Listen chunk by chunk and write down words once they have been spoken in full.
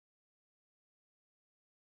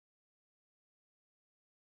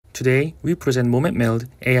Today, we present MomentMeld,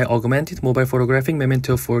 AI-augmented mobile photographic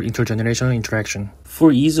memento for intergenerational interaction.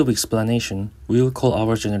 For ease of explanation, we will call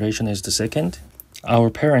our generation as the second,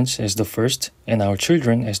 our parents as the first, and our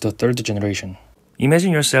children as the third generation.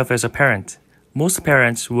 Imagine yourself as a parent. Most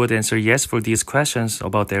parents would answer yes for these questions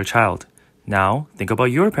about their child. Now, think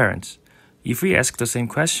about your parents. If we ask the same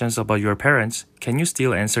questions about your parents, can you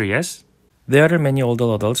still answer yes? There are many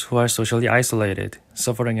older adults who are socially isolated,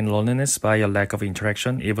 suffering in loneliness by a lack of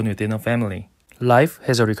interaction even within a family. Life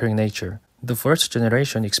has a recurring nature. The first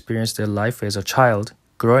generation experienced their life as a child,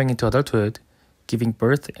 growing into adulthood, giving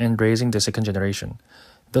birth and raising the second generation.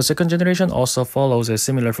 The second generation also follows a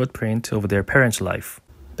similar footprint of their parents' life.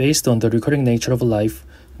 Based on the recurring nature of life,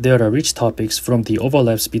 there are rich topics from the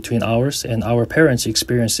overlaps between ours and our parents'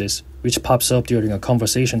 experiences, which pops up during a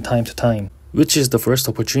conversation time to time, which is the first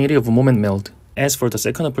opportunity of MomentMeld. As for the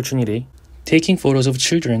second opportunity, taking photos of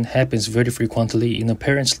children happens very frequently in a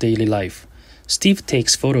parent's daily life. Steve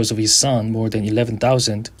takes photos of his son more than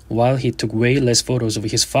 11,000, while he took way less photos of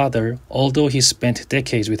his father, although he spent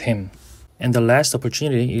decades with him. And the last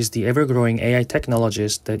opportunity is the ever-growing AI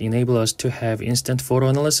technologies that enable us to have instant photo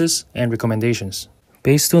analysis and recommendations.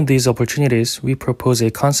 Based on these opportunities, we propose a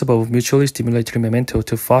concept of mutually stimulatory memento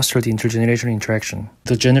to foster the intergenerational interaction.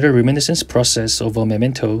 The general reminiscence process of a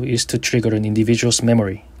memento is to trigger an individual's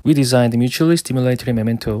memory. We designed the mutually stimulatory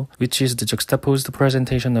memento, which is the juxtaposed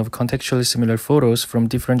presentation of contextually similar photos from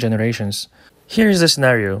different generations. Here is the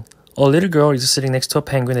scenario. A little girl is sitting next to a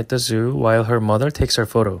penguin at the zoo while her mother takes her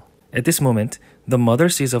photo. At this moment, the mother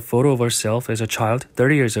sees a photo of herself as a child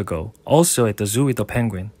 30 years ago, also at the zoo with a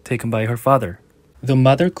penguin, taken by her father. The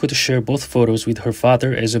mother could share both photos with her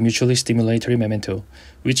father as a mutually stimulatory memento,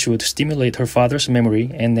 which would stimulate her father's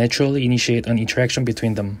memory and naturally initiate an interaction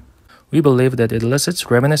between them. We believe that it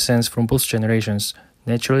elicits reminiscence from both generations,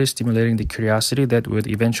 naturally stimulating the curiosity that would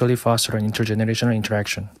eventually foster an intergenerational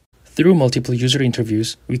interaction. Through multiple user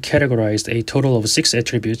interviews, we categorized a total of 6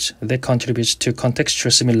 attributes that contribute to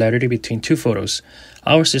contextual similarity between two photos.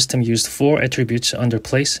 Our system used 4 attributes under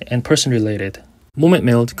place and person-related.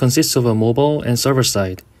 MomentMeld consists of a mobile and server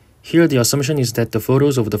side. Here the assumption is that the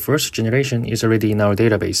photos of the first generation is already in our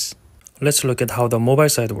database. Let's look at how the mobile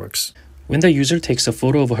side works. When the user takes a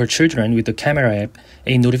photo of her children with the camera app,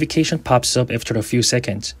 a notification pops up after a few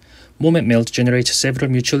seconds. MomentMeld generates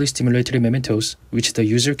several mutually stimulatory mementos, which the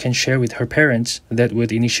user can share with her parents that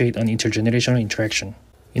would initiate an intergenerational interaction.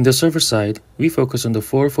 In the server side, we focus on the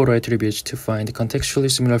 4 photo attributes to find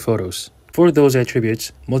contextually similar photos. For those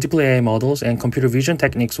attributes, multiple AI models and computer vision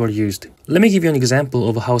techniques were used. Let me give you an example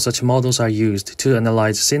of how such models are used to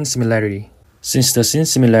analyze scene similarity. Since the scene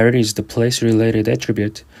similarity is the place-related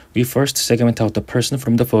attribute, we first segment out the person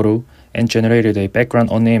from the photo and generated a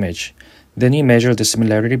background on the image. Then we measure the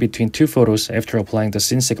similarity between two photos after applying the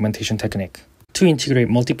scene segmentation technique. To integrate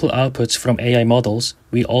multiple outputs from AI models,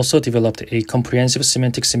 we also developed a comprehensive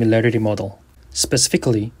semantic similarity model.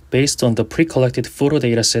 Specifically, based on the pre-collected photo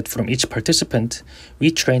dataset from each participant, we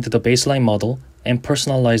trained the baseline model and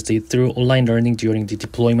personalized it through online learning during the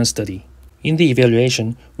deployment study. In the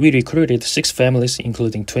evaluation, we recruited 6 families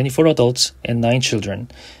including 24 adults and 9 children.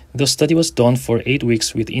 The study was done for 8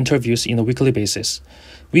 weeks with interviews on a weekly basis.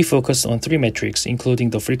 We focused on 3 metrics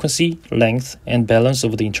including the frequency, length, and balance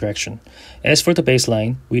of the interaction. As for the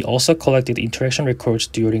baseline, we also collected interaction records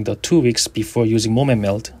during the 2 weeks before using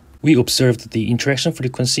MomentMeld. We observed the interaction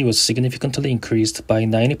frequency was significantly increased by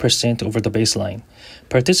 90% over the baseline.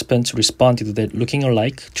 Participants responded that looking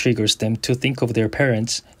alike triggers them to think of their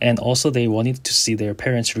parents, and also they wanted to see their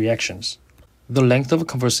parents' reactions. The length of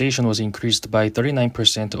conversation was increased by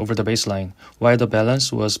 39% over the baseline, while the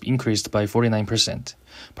balance was increased by 49%.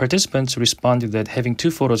 Participants responded that having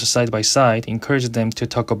 2 photos side by side encouraged them to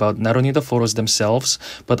talk about not only the photos themselves,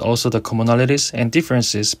 but also the commonalities and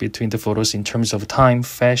differences between the photos in terms of time,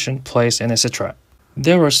 fashion, place, and etc.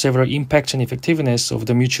 There were several impacts and effectiveness of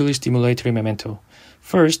the mutually stimulatory memento.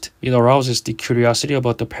 First, it arouses the curiosity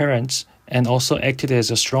about the parents and also acted as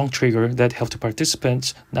a strong trigger that helped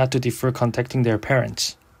participants not to defer contacting their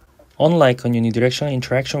parents. Unlike a unidirectional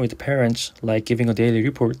interaction with parents, like giving a daily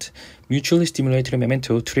report, mutually stimulatory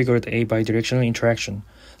memento triggered a bidirectional interaction.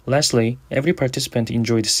 Lastly, every participant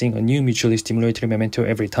enjoyed seeing a new mutually stimulatory memento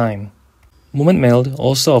every time. MomentMeld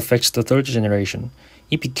also affects the third generation.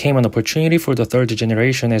 It became an opportunity for the third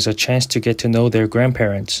generation as a chance to get to know their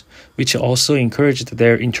grandparents, which also encouraged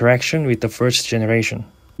their interaction with the first generation.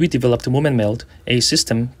 We developed MomentMeld, a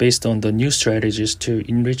system based on the new strategies to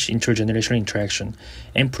enrich intergenerational interaction,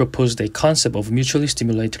 and proposed a concept of mutually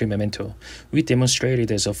stimulatory memento. We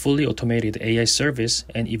demonstrated as a fully automated AI service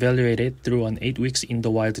and evaluated through an 8 weeks in the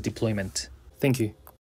wild deployment. Thank you.